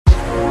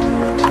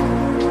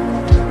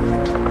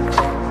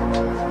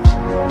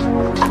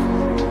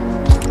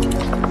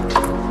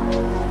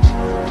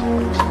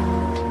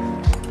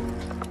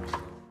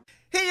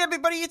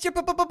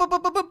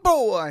your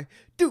boy,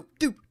 do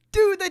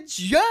the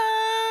John.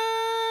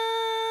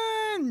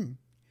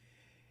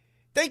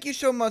 Thank you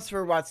so much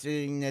for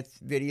watching this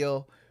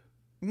video.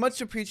 Much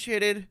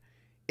appreciated.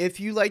 If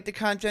you like the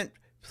content,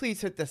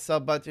 please hit the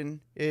sub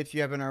button if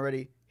you haven't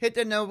already. Hit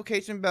the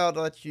notification bell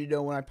to let you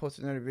know when I post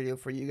another video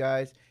for you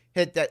guys.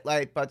 Hit that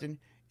like button.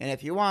 And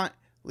if you want,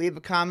 leave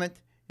a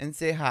comment and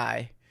say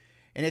hi.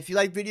 And if you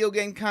like video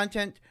game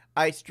content,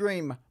 I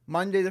stream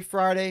Monday to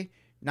Friday,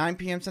 9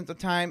 p.m. Central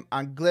Time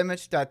on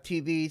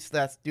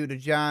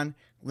glitch.tv/DoTheJohn.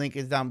 Link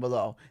is down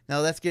below. Now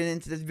let's get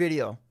into this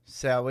video,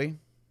 shall we?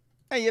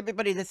 Hey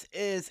everybody, this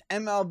is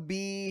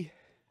MLB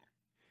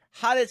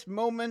Hottest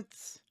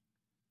Moments.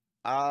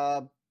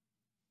 I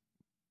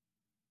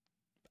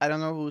don't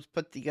know who was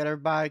put together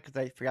by because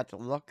I forgot to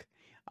look.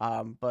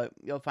 But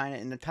you'll find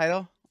it in the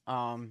title.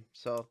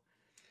 So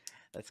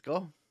let's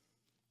go.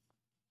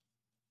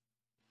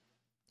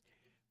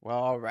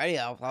 Well, alrighty,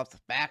 off the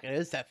back, it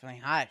is definitely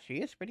hot. She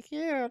is pretty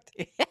cute.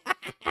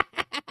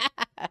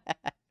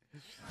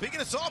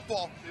 Speaking of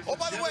softball, oh,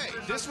 by the way,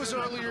 this was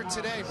earlier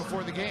today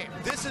before the game.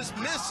 this is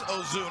Miss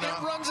Ozuna.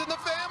 It runs in the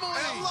family.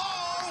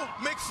 Hello,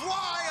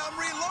 McFly, I'm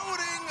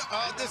reloading.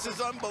 This is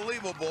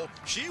unbelievable.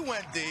 She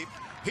went deep.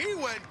 He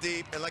went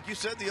deep. And like you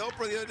said, the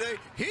Oprah the other day,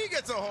 he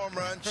gets a home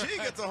run. She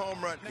gets a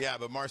home run. Yeah,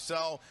 but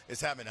Marcel is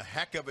having a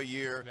heck of a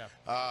year.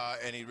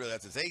 And he really,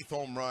 that's his 8th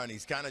home run.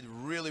 He's kind of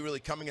really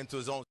coming into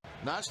his own.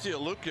 Nastia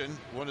Lukin,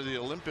 one of the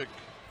Olympic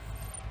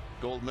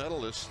gold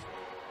medalists.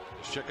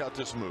 Let's check out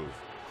this move.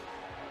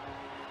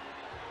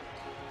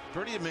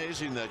 Pretty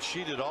amazing that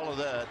she did all of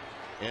that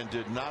and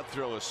did not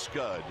throw a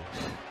scud.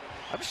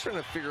 I'm just trying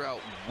to figure out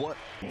what.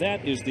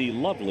 That is the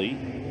lovely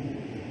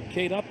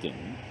Kate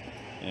Upton.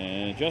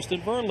 And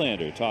Justin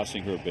Verlander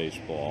tossing her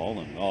baseball.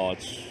 And oh,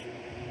 it's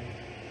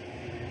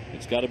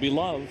got to be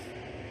love.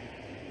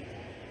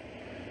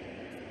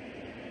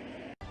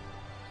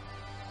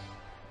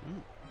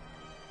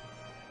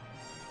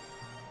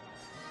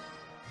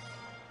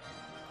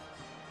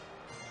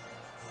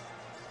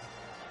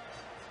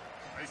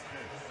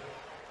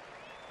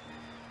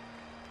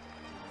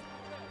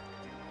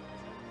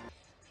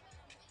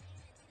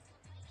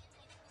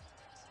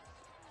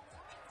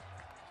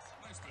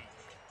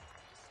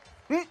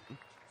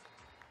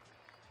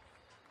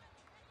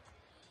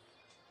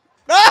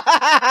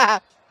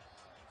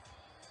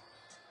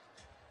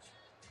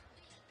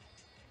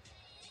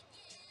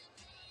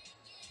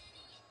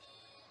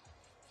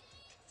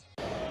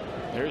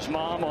 There's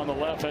Mom on the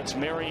left. That's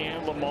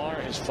Marianne Lamar.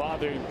 His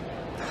father,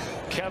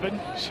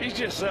 Kevin. She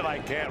just said, I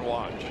can't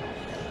watch.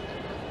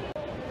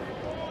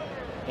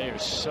 They're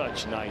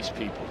such nice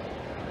people.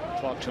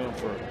 Talked to him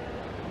for a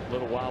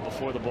little while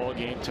before the ball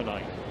game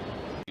tonight.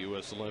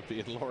 U.S.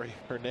 Olympian Lori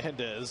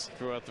Hernandez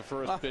threw out the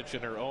first pitch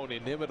in her own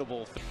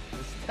inimitable.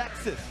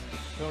 Texas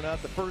throwing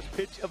out the first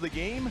pitch of the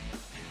game.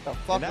 The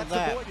fuck and is that's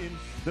that? avoiding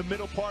the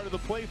middle part of the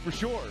play for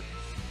sure.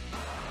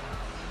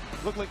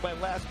 Looked like my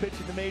last pitch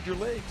in the major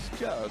leagues,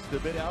 just a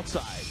bit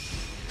outside.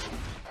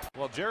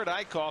 Well, Jared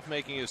Eichhoff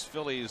making his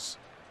Phillies'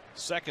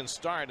 second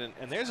start, and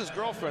there's his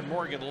girlfriend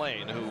Morgan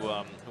Lane,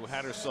 who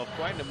had herself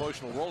quite an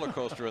emotional roller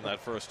coaster in that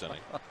first inning.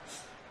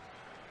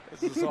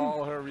 This is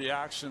all her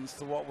reactions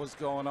to what was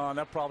going on.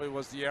 That probably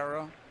was the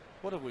era.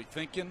 What are we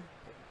thinking?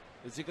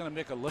 Is he going to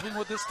make a living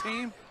with this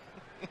team?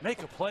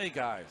 Make a play,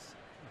 guys.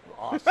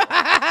 Awesome.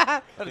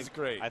 That is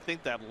great. I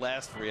think that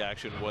last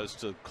reaction was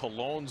to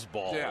Cologne's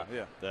ball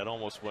that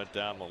almost went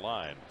down the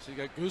line. She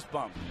got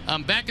goosebumps.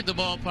 I'm back at the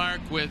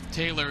ballpark with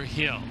Taylor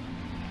Hill.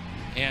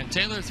 And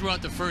Taylor threw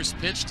out the first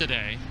pitch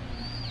today.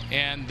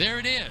 And there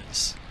it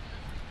is.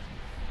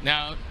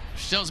 Now,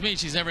 she tells me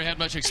she's never had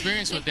much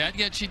experience with that,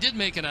 yet she did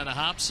make it on a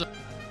hop. So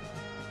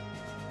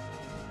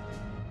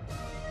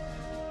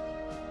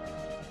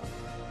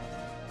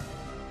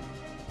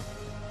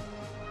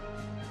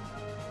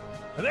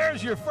and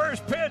there's your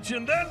first pitch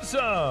and then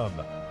some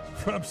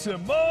from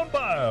Simone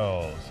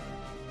Biles.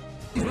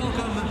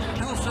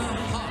 Welcome, Elsa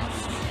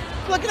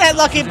Haas. Look at that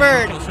lucky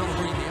bird.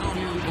 Celebrate the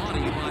all-new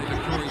body by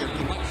Victoria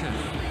collection.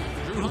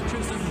 Drew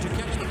Hutchinson to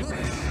catch the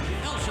pitch.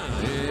 Elsa,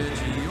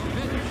 it's your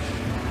pitch.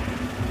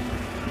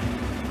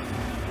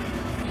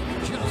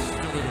 Just a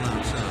little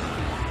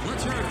outside.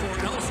 Let's hear it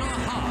for Elsa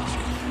Haas.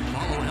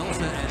 Follow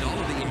Elsa and all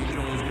of the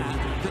Angels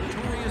with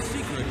Victoria's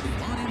Secret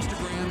on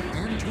Instagram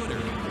and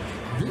Twitter.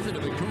 Visit a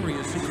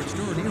Victoria's Secret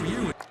store near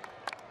you.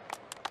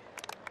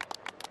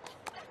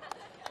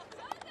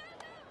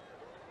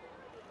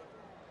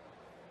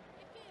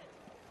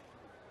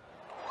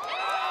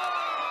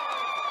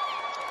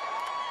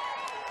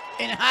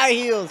 In high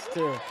heels,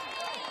 too.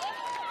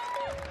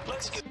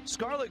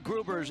 Scarlett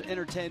Gruber's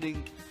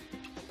entertaining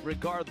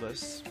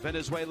regardless.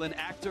 Venezuelan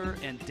actor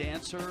and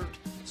dancer,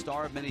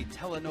 star of many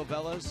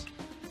telenovelas.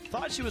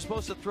 Thought she was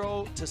supposed to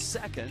throw to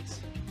second,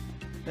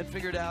 then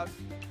figured out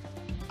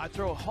I'd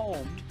throw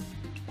home.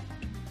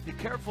 Be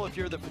careful if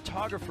you're the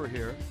photographer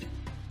here.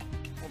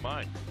 Oh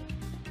my.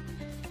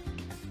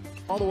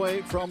 All the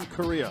way from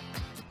Korea.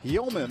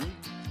 Yeoman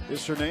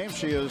is her name.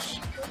 She is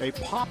a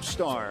pop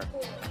star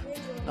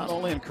not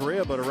only in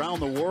Korea but around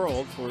the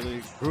world for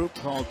the group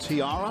called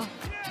Tiara.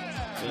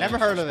 Never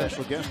heard of it.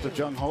 Special guest of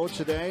Jung Ho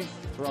today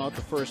throughout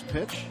the first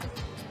pitch.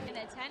 In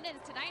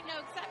attendance tonight, no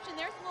exception.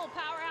 There's a little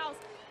powerhouse.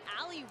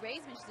 Ali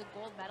Raisman, she's a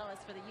gold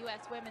medalist for the U.S.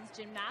 women's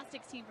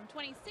gymnastics team from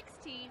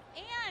 2016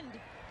 and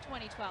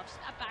 2012. She's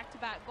got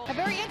back-to-back gold. A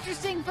very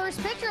interesting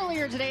first pitch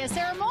earlier today, a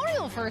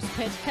ceremonial first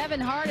pitch. Kevin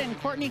Hart and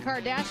Kourtney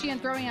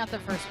Kardashian throwing out the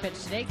first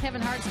pitch today.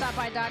 Kevin Hart stopped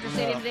by Dodger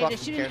Stadium today to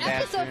shoot an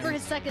episode for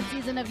his second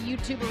season of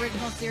YouTube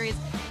original series,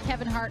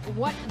 Kevin Hart,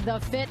 What the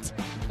Fit.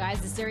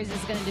 Guys, the series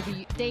is going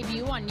to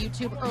debut on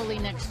YouTube early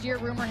next year.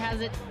 Rumor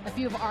has it a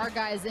few of our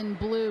guys in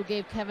blue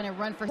gave Kevin a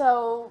run for...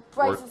 So,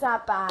 Bryce is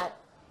at bat.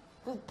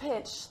 The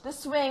pitch, the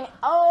swing,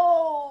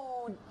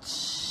 oh,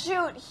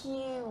 shoot,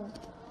 he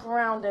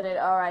grounded it.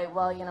 All right,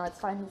 well, you know, it's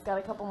fine. He's got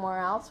a couple more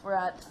outs. We're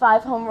at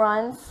 5 home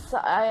runs.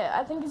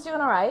 I think he's doing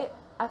all right.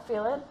 I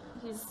feel it.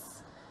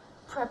 He's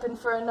prepping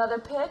for another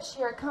pitch.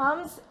 Here it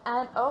comes,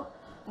 and, oh,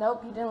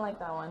 nope, he didn't like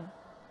that one.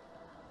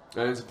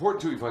 And it's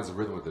important, too, he finds the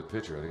rhythm with the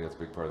pitcher. I think that's a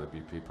big part of the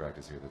BP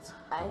practice here. That's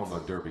the home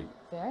run derby.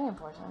 Very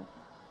important.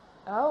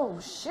 Oh,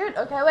 shoot.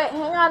 Okay, wait,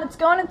 hang on. It's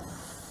going.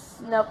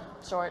 Nope,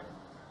 short.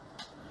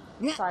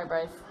 Sorry,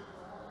 Bryce.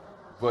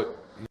 But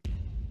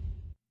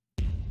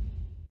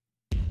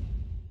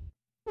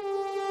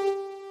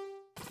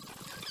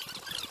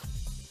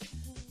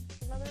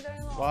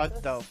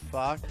what the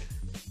fuck?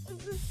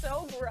 This is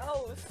so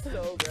gross.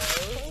 So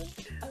gross.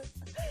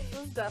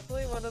 This is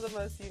definitely one of the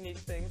most unique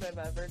things I've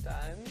ever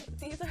done.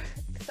 These are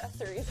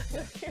accessories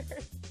over here.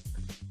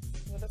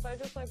 What if I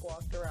just like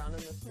walked around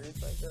in the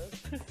streets like this?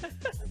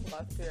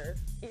 Left here.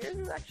 Yours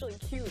is actually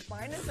cute.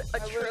 Mine is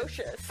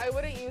atrocious. I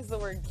wouldn't use the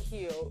word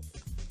cute.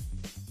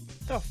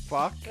 The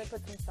fuck? Should I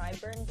put some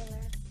sideburns in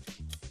there?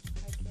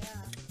 Heck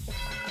yeah.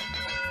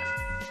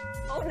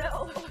 Oh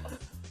no.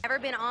 Never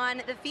been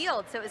on the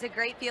field, so it was a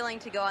great feeling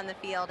to go on the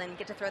field and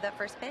get to throw that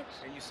first pitch.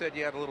 And you said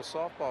you had a little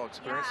softball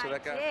experience, Yeah, so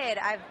that got. I did.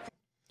 I've.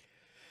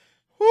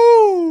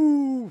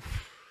 Woo!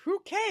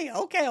 Okay.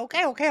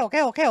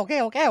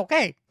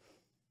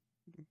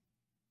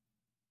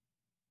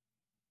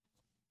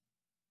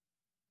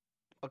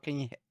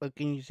 What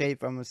can you say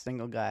from a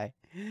single guy?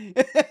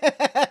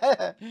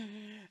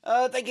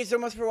 Thank you so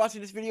much for watching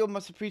this video.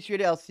 Much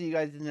appreciated. I'll see you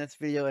guys in the next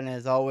video. And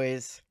as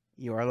always,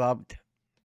 you are loved.